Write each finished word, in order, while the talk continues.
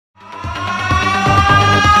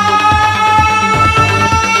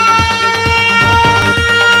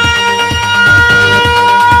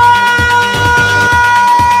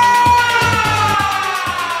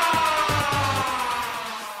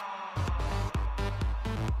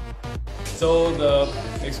So the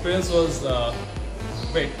experience was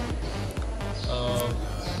great.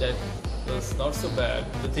 That was not so bad.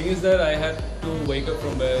 The thing is that I had to wake up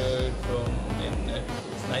from bed at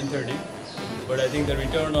 9:30, but I think the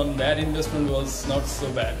return on that investment was not so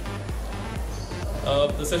bad.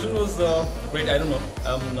 The session was great. I don't know.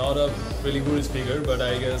 I'm not a really good speaker, but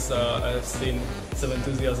I guess I've seen some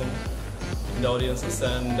enthusiasm in the audiences,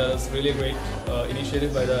 and that's really a great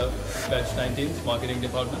initiative by the Batch 19th marketing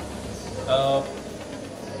department.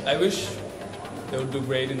 I wish they would do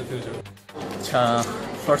great in the future.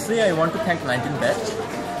 Firstly, I want to thank 19 Batch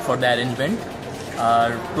for the arrangement. আর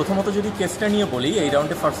প্রথমত যদি কেসটা নিয়ে বলি, এই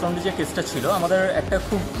রাউন্ডে first রাউন্ডে যে কেসটা ছিল, আমাদের একটা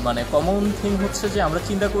খুব কমন থিং হচ্ছে যে আমরা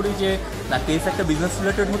চিন্তা করি যে না, কেস একটা বিজনেস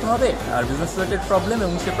রিলেটেড হতে হবে আর বিজনেস রিলেটেড প্রবলেম,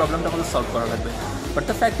 এবং সেই প্রবলেমটা আমাদের সলভ করা লাগবে। But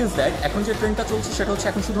the fact is that এখন যে ট্রেন্ডটা চলছে সেটা হচ্ছে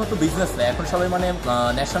এখন শুধুমাত্র বিজনেস নয়, এখন সবাই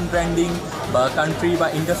ন্যাশনাল ব্র্যান্ডিং বা কান্ট্রি বা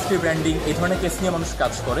ইন্ডাস্ট্রি ব্র্যান্ডিং এই ধরনের কেস নিয়ে মানুষ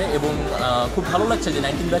কাজ করে। এবং খুব ভালো লাগছে যে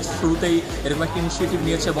 19 ব্যাচ শুরুতেই এরকম একটা ইনিশিয়েটিভ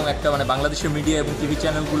নিয়েছে এবং একটা বাংলাদেশের মিডিয়া এবং টিভি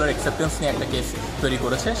চ্যানেলগুলোর অ্যাকসেপ্টেন্স নিয়ে একটা কেস তৈরি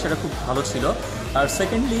করেছে, সেটা খুব ভালো ছিল। আর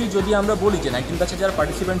সেকেন্ডলি যদি আমরা বলি যে 19 ব্যাচে যারা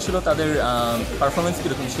পার্টিসিপেন্ট ছিল তাদের পারফরমেন্স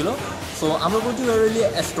কীরকম ছিল, সো আমরা বলছি রিয়েলি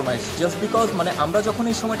অ্যাস্ট্রোমাইজ। জাস্ট বিকজ আমরা যখন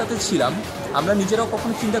এই সময়টাতে ছিলাম আমরা নিজেরাও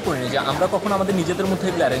কখনো চিন্তা করিনি যে আমরা কখনো আমাদের নিজেদের মধ্যে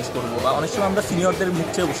এগুলো অ্যারেঞ্জ করবো, বা অনেক সময় আমরা সিনিয়রদের মুখ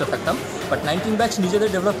চেয়ে বসে থাকতাম। বাট 19 ব্যাচ নিজেদের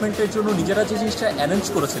ডেভেলপমেন্টের জন্য নিজেরা যে জিনিসটা অ্যারেঞ্জ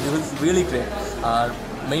করেছে, this is really great. R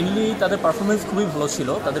mainly তাদের পারফরমেন্স খুবই ভালো ছিল,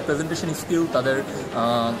 তাদের প্রেজেন্টেশন স্কিল, তাদের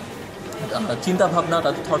চিন্তা ভাবনা,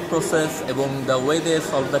 তাদের থট প্রসেস এবং the way they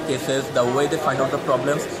solve the cases, the way they find out the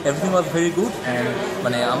problems, everything was very good.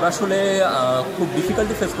 And আমরা আসলে খুব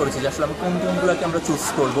ডিফিকাল্টি ফেস করেছি যে আসলে আমরা কোন টিমগুলোকে আমরা চুজ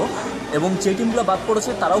করবো, এবং যে টিমগুলো বাদ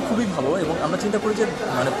পড়েছে তারাও খুবই ভালো। এবং আমরা চিন্তা করি যে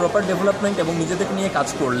প্রপার ডেভেলপমেন্ট এবং নিজেদেরকে নিয়ে কাজ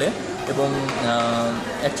করলে এবং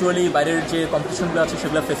অ্যাকচুয়ালি বাইরের যে কম্পিটিশনগুলো আছে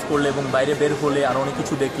সেগুলো ফেস করলে এবং বাইরে বের হলে আরও অনেক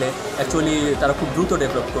কিছু দেখলে অ্যাকচুয়ালি তারা খুব দ্রুত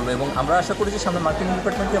ডেভেলপ করবে। এবং আমরা আশা করি যে সামনে মার্কেটিং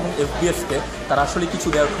ডিপার্টমেন্টকে এবং এফবিএসকে তারা আসলে কিছু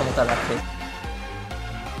দেওয়ার ক্ষমতা রাখে।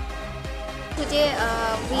 Today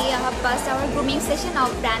we have passed our grooming session of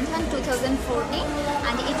Brand Hunt 2014,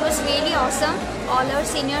 and it was really awesome. All our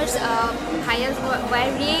seniors hires were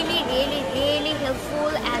really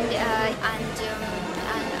helpful,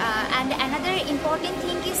 and another important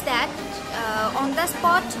thing is that on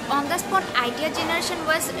the spot idea generation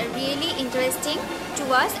was really interesting to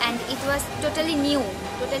us, and it was totally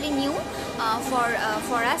new for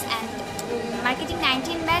us. And marketing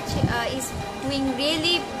 19 batch is doing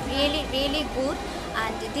really good,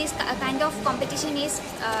 and this kind of competition is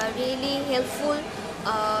really helpful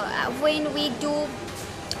when we do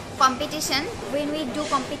competition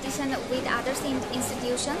with other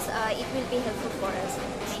institutions. It will be helpful for us.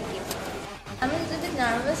 Thank you. I'm a little bit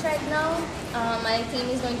nervous right now. My team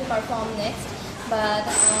is going to perform next, but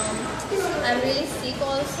I'm really sick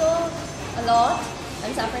also a lot.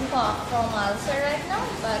 I'm suffering from ulcer right now,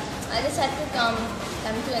 but I just had to come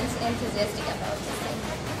too enthusiastic about this thing.